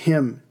pressured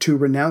him to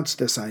renounce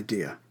this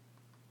idea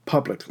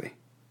publicly.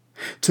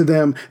 To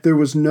them, there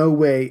was no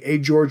way a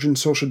Georgian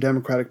Social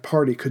Democratic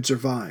Party could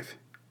survive.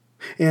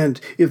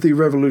 And if the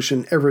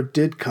revolution ever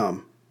did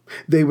come,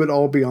 they would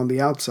all be on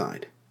the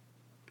outside,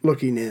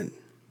 looking in.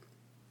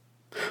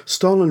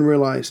 Stalin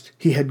realized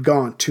he had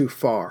gone too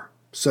far,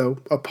 so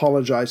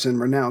apologize and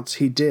renounce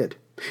he did,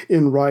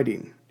 in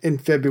writing, in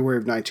February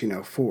of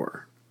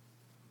 1904.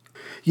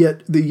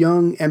 Yet the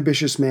young,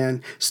 ambitious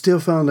man still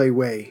found a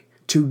way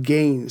to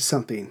gain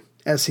something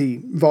as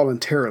he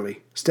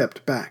voluntarily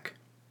stepped back.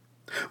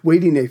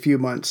 waiting a few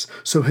months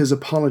so his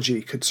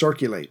apology could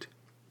circulate.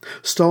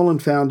 Stalin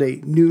found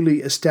a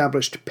newly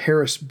established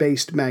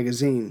Paris-based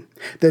magazine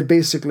that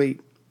basically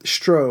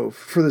strove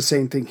for the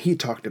same thing he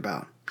talked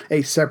about,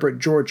 a separate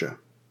Georgia,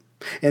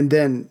 and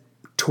then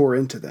tore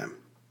into them.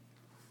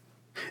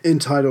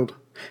 Entitled,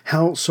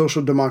 "How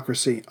Social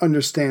Democracy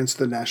Understands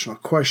the National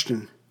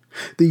Question,"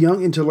 the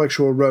young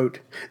intellectual wrote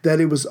that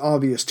it was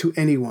obvious to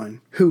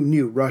anyone who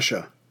knew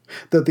Russia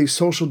that the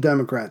Social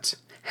Democrats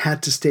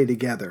had to stay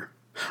together.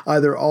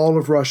 Either all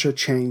of Russia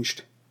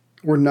changed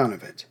or none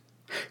of it.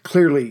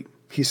 Clearly,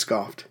 he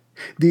scoffed,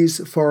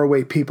 these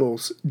faraway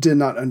peoples did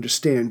not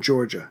understand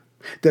Georgia,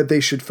 that they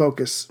should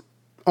focus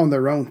on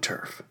their own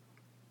turf.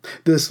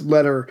 This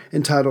letter,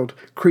 entitled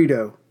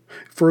Credo,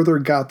 further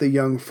got the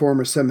young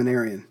former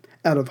seminarian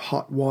out of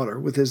hot water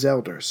with his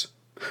elders,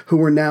 who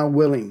were now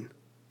willing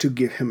to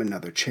give him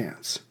another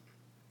chance.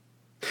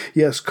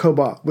 Yes,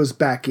 Koba was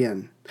back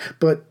in,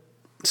 but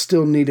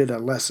still needed a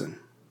lesson.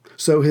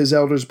 So his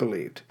elders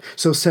believed,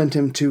 so sent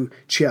him to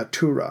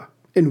Chiatura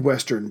in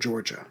western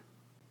Georgia.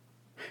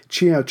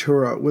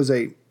 Chiatura was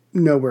a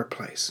nowhere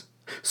place,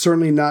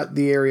 certainly not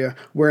the area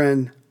where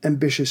an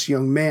ambitious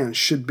young man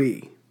should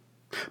be.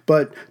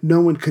 But no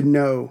one could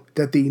know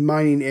that the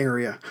mining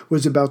area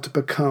was about to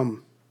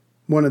become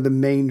one of the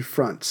main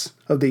fronts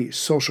of the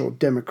social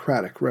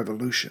democratic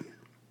revolution.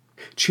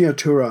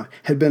 Chiatura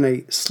had been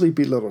a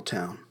sleepy little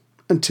town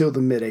until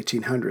the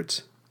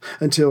mid-1800s,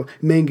 until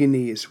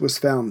manganese was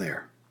found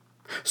there.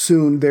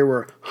 Soon there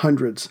were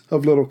hundreds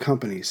of little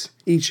companies,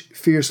 each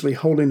fiercely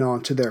holding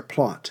on to their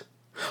plot,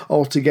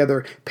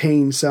 altogether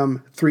paying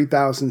some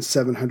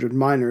 3,700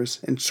 miners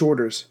and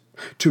sorters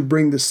to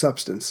bring the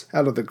substance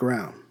out of the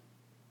ground.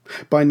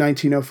 By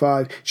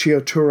 1905,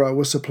 Chiatura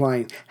was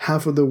supplying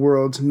half of the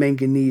world's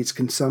manganese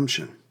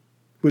consumption,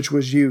 which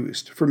was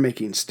used for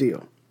making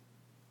steel.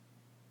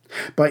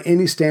 By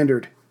any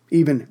standard,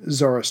 even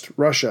Tsarist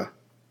Russia,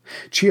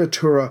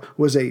 Chiatura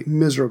was a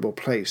miserable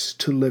place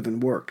to live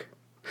and work.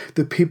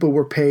 The people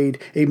were paid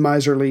a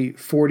miserly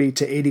 40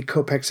 to 80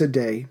 kopecks a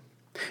day.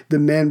 The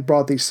men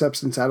brought the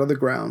substance out of the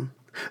ground.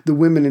 The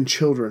women and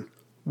children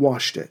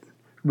washed it,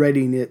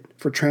 readying it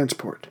for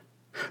transport.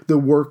 The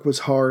work was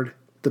hard,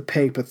 the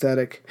pay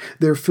pathetic,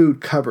 their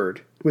food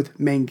covered with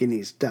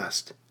manganese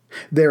dust.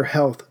 Their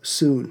health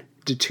soon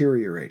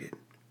deteriorated.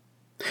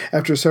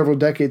 After several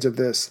decades of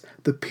this,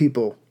 the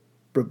people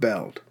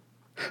rebelled.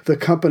 The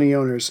company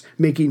owners,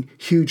 making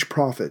huge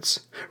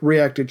profits,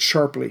 reacted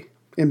sharply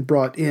and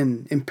brought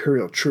in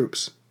imperial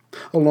troops,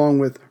 along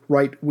with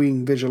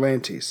right-wing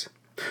vigilantes,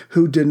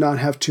 who did not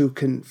have to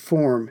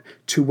conform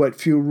to what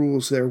few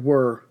rules there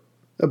were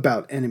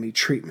about enemy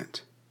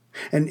treatment.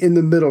 And in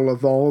the middle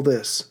of all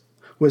this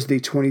was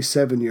the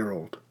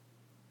 27-year-old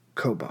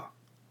Koba.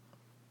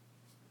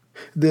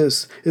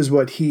 This is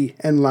what he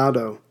and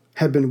Laudo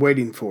had been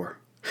waiting for.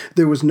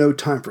 There was no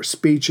time for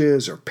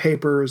speeches or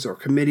papers or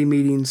committee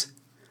meetings.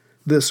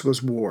 This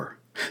was war.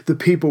 The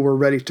people were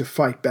ready to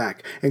fight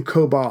back, and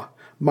Koba,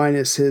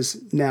 minus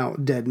his now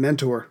dead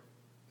mentor,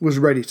 was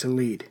ready to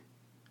lead.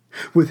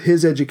 With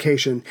his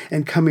education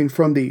and coming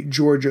from the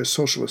Georgia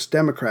Socialist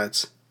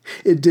Democrats,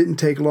 it didn't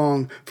take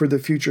long for the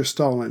future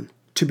Stalin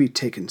to be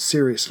taken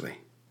seriously.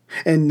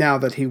 And now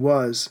that he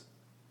was,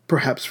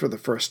 perhaps for the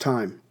first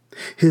time,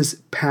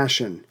 his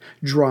passion,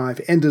 drive,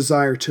 and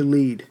desire to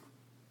lead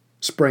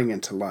sprang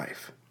into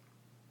life.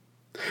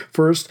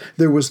 First,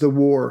 there was the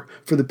war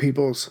for the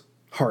people's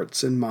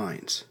hearts and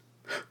minds.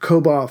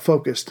 Koba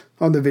focused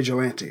on the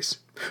vigilantes,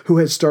 who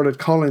had started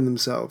calling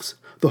themselves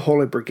the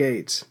Holy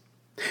Brigades.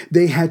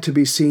 They had to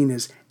be seen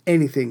as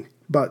anything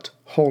but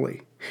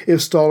holy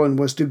if Stalin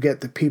was to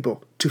get the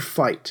people to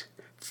fight,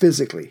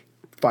 physically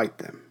fight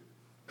them.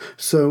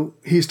 So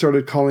he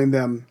started calling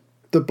them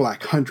the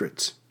Black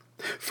Hundreds.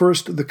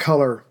 First, the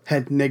color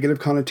had negative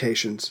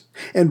connotations,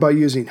 and by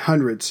using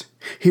hundreds,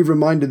 he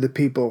reminded the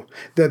people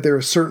that there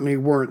certainly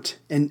weren't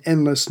an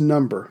endless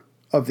number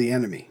of the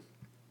enemy.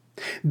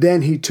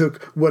 Then he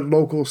took what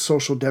local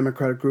social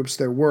democratic groups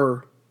there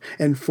were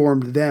and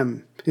formed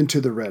them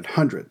into the Red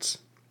Hundreds.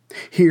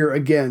 Here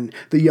again,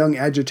 the young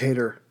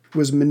agitator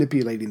was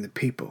manipulating the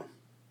people.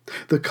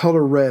 The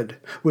color red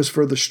was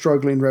for the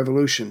struggling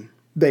revolution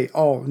they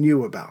all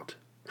knew about,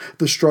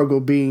 the struggle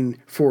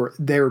being for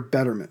their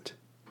betterment.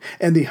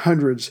 And the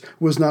hundreds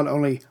was not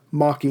only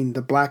mocking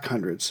the Black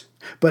Hundreds,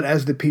 but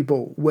as the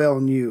people well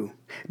knew,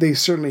 they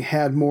certainly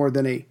had more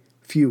than a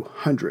few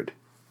hundred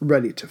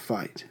ready to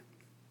fight.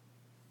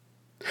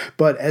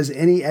 But as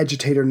any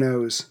agitator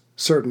knows,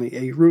 certainly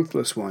a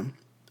ruthless one,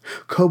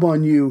 Koba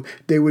knew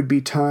there would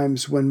be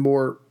times when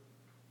more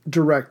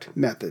direct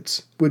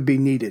methods would be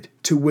needed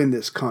to win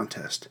this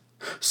contest.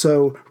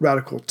 So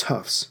radical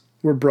toughs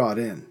were brought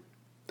in.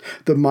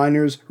 The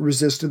miners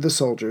resisted the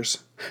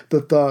soldiers.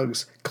 The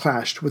thugs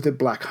clashed with the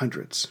Black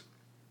Hundreds.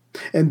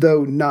 And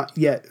though not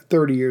yet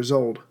 30 years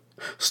old,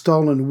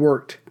 Stalin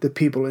worked the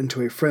people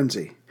into a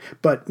frenzy,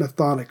 but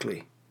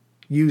methodically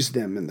used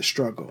them in the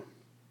struggle.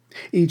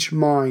 Each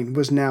mine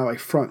was now a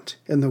front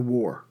in the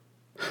war.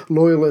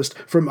 Loyalists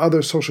from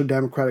other social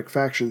democratic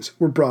factions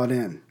were brought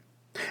in.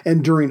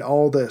 And during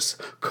all this,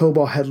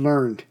 Koba had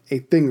learned a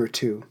thing or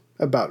two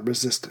about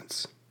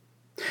resistance.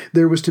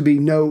 There was to be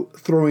no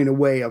throwing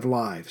away of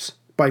lives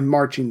by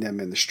marching them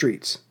in the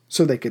streets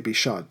so they could be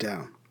shot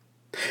down.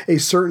 A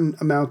certain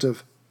amount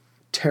of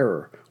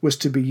terror was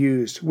to be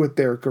used with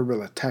their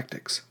guerrilla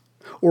tactics,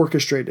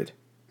 orchestrated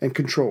and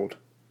controlled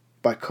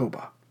by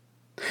Koba.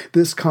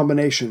 This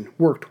combination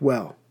worked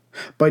well.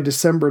 By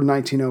December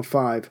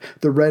 1905,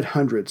 the Red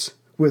Hundreds,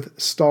 with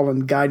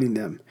Stalin guiding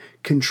them,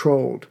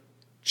 controlled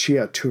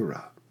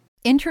Chitauri.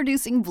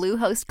 Introducing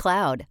Bluehost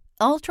Cloud,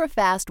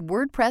 ultra-fast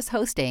WordPress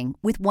hosting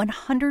with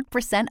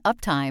 100%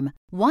 uptime.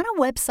 Want a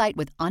website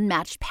with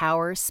unmatched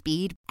power,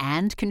 speed,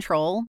 and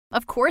control?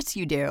 Of course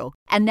you do.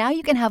 And now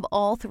you can have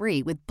all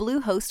three with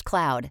Bluehost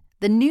Cloud,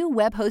 the new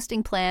web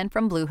hosting plan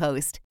from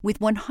Bluehost. With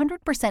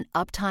 100%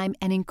 uptime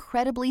and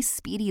incredibly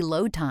speedy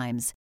load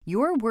times,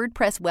 your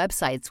WordPress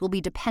websites will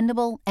be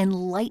dependable and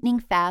lightning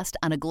fast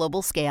on a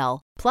global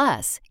scale.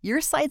 Plus,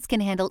 your sites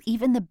can handle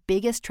even the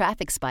biggest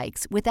traffic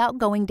spikes without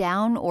going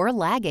down or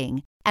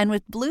lagging. And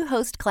with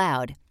Bluehost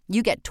Cloud,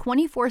 you get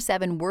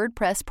 24/7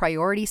 WordPress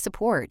priority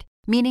support,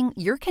 meaning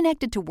you're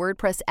connected to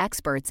WordPress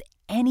experts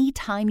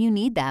anytime you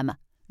need them.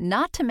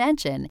 Not to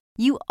mention,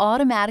 you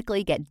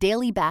automatically get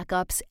daily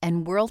backups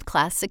and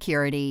world-class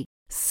security.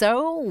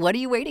 So, what are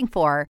you waiting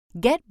for?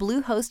 Get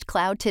Bluehost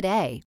Cloud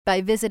today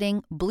by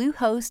visiting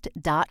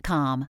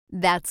Bluehost.com.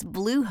 That's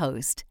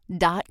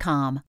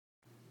Bluehost.com.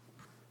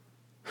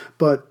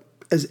 But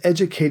as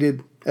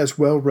educated, as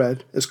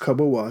well-read as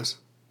Koba was,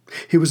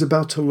 he was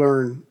about to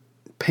learn,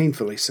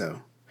 painfully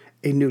so,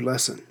 a new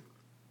lesson.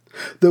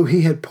 Though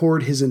he had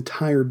poured his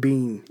entire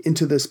being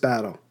into this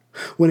battle,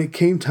 when it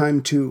came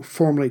time to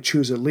formally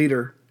choose a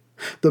leader,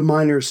 the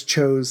miners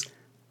chose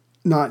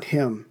not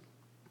him,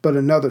 but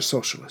another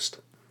socialist,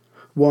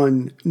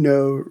 one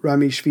No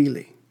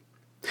Ramisvili.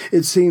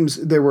 It seems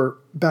there were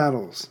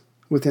battles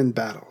within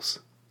battles.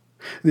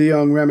 The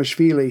young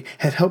Ramisvili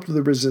had helped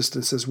the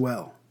resistance as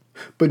well,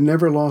 but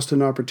never lost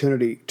an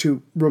opportunity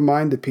to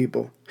remind the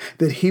people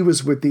that he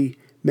was with the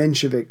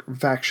Menshevik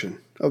faction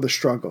of the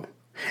struggle,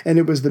 and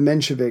it was the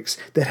Mensheviks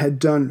that had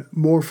done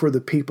more for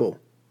the people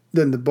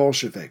than the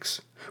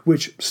Bolsheviks,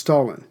 which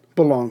Stalin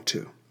belonged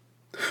to.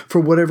 For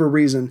whatever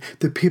reason,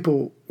 the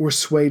people were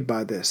swayed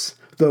by this,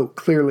 though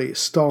clearly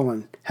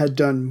Stalin had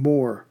done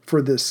more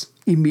for this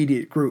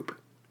immediate group.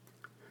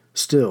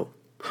 Still,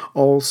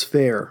 all's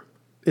fair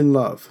in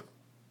love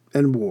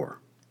and war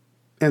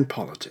and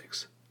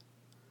politics.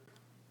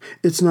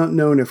 It's not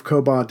known if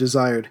Koba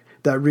desired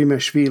that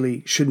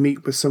Ramisvili should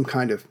meet with some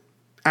kind of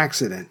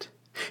accident.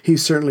 He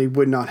certainly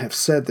would not have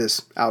said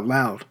this out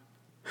loud.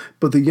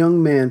 But the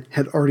young man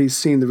had already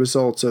seen the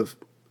results of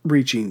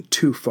reaching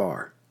too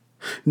far.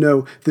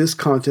 No, this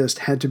contest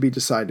had to be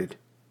decided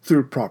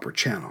through proper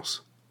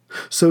channels.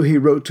 So he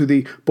wrote to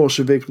the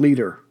Bolshevik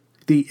leader,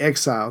 the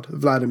exiled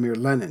Vladimir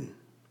Lenin.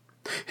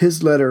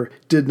 His letter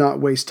did not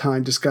waste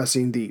time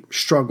discussing the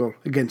struggle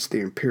against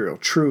the imperial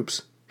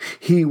troops.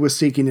 He was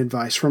seeking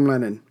advice from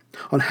Lenin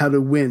on how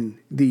to win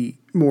the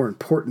more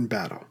important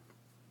battle.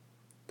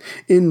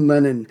 In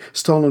Lenin,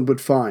 Stalin would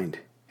find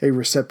a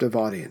receptive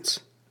audience.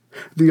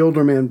 The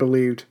older man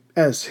believed,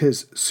 as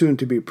his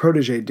soon-to-be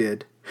protege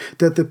did,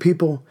 that the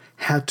people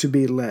had to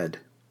be led,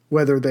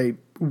 whether they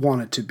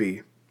wanted to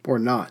be or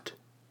not.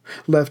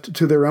 Left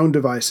to their own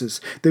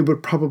devices, they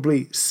would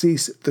probably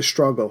cease the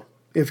struggle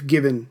if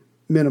given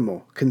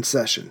minimal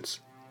concessions.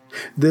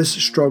 This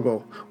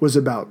struggle was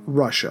about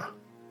Russia,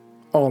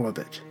 all of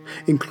it,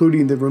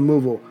 including the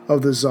removal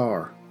of the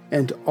Tsar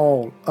and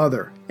all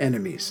other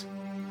enemies,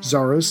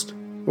 Tsarist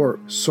or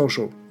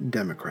Social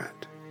Democrat.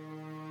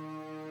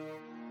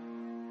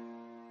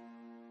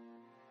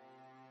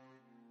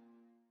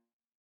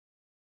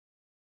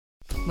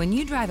 When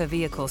you drive a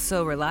vehicle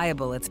so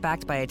reliable it's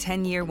backed by a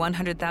 10-year,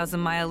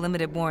 100,000-mile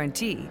limited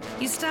warranty,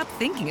 you stop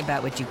thinking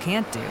about what you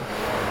can't do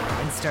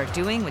and start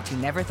doing what you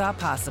never thought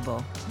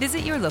possible.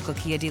 Visit your local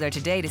Kia dealer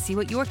today to see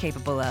what you're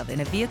capable of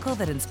in a vehicle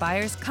that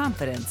inspires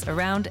confidence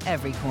around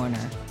every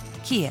corner.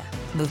 Kia,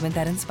 movement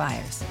that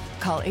inspires.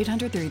 Call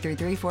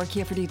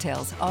 800-333-4KIA for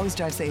details. Always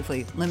drive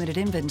safely. Limited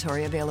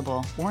inventory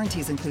available.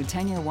 Warranties include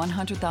 10-year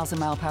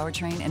 100,000-mile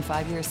powertrain and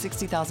 5-year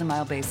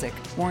 60,000-mile basic.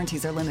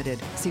 Warranties are limited.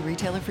 See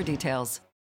retailer for details.